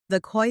The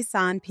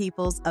Khoisan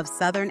peoples of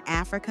southern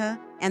Africa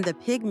and the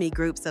Pygmy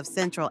groups of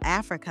Central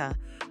Africa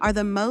are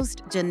the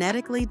most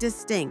genetically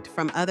distinct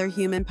from other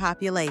human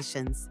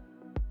populations.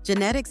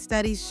 Genetic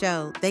studies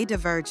show they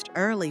diverged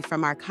early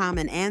from our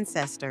common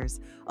ancestors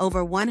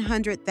over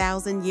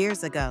 100,000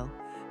 years ago.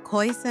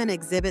 Khoisan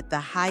exhibit the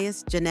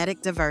highest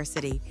genetic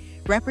diversity,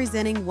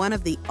 representing one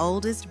of the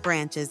oldest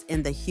branches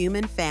in the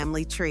human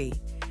family tree.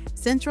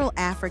 Central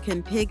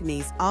African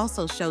Pygmies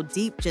also show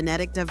deep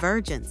genetic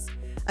divergence,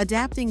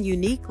 adapting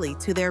uniquely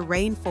to their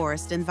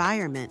rainforest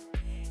environment.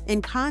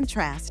 In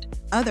contrast,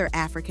 other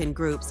African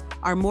groups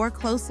are more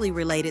closely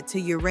related to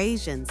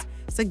Eurasians,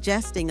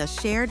 suggesting a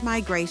shared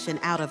migration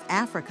out of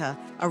Africa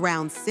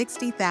around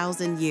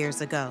 60,000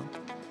 years ago.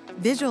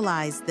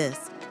 Visualize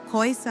this: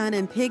 Khoisan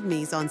and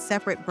Pygmies on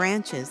separate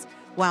branches,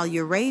 while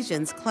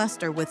Eurasians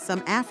cluster with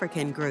some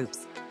African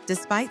groups.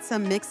 Despite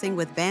some mixing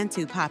with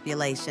Bantu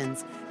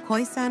populations,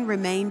 Khoisan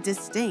remain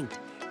distinct,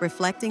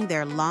 reflecting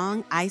their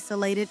long,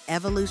 isolated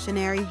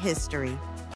evolutionary history.